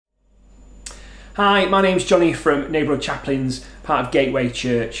Hi, my name's Johnny from Neighbourhood Chaplains, part of Gateway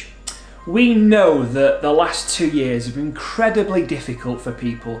Church. We know that the last 2 years have been incredibly difficult for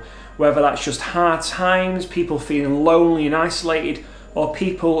people, whether that's just hard times, people feeling lonely and isolated, or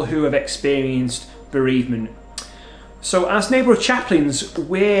people who have experienced bereavement. So as Neighbourhood Chaplains,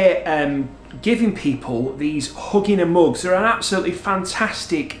 we're giving people these hugging a mugs. They're an absolutely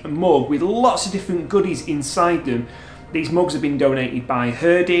fantastic mug with lots of different goodies inside them. These mugs have been donated by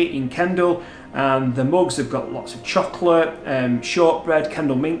Herdy in Kendal, and the mugs have got lots of chocolate, shortbread,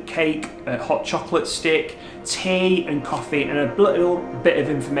 Kendal mint cake, hot chocolate stick, tea and coffee, and a little bit of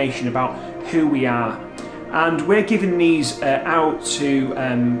information about who we are. And we're giving these out to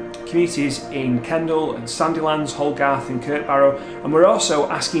communities in Kendal and Sandylands, Hallgarth and Kirkbarrow, and we're also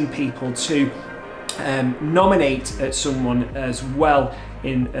asking people to nominate someone as well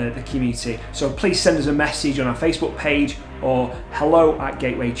in the community. So please send us a message on our Facebook page or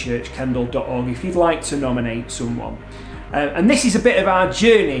hello@gatewaychurchkendal.org if you'd like to nominate someone. And this is a bit of our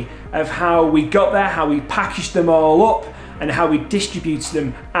journey of how we got there, how we packaged them all up, and how we distributed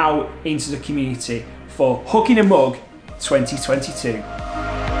them out into the community for Hugging a Mug 2022.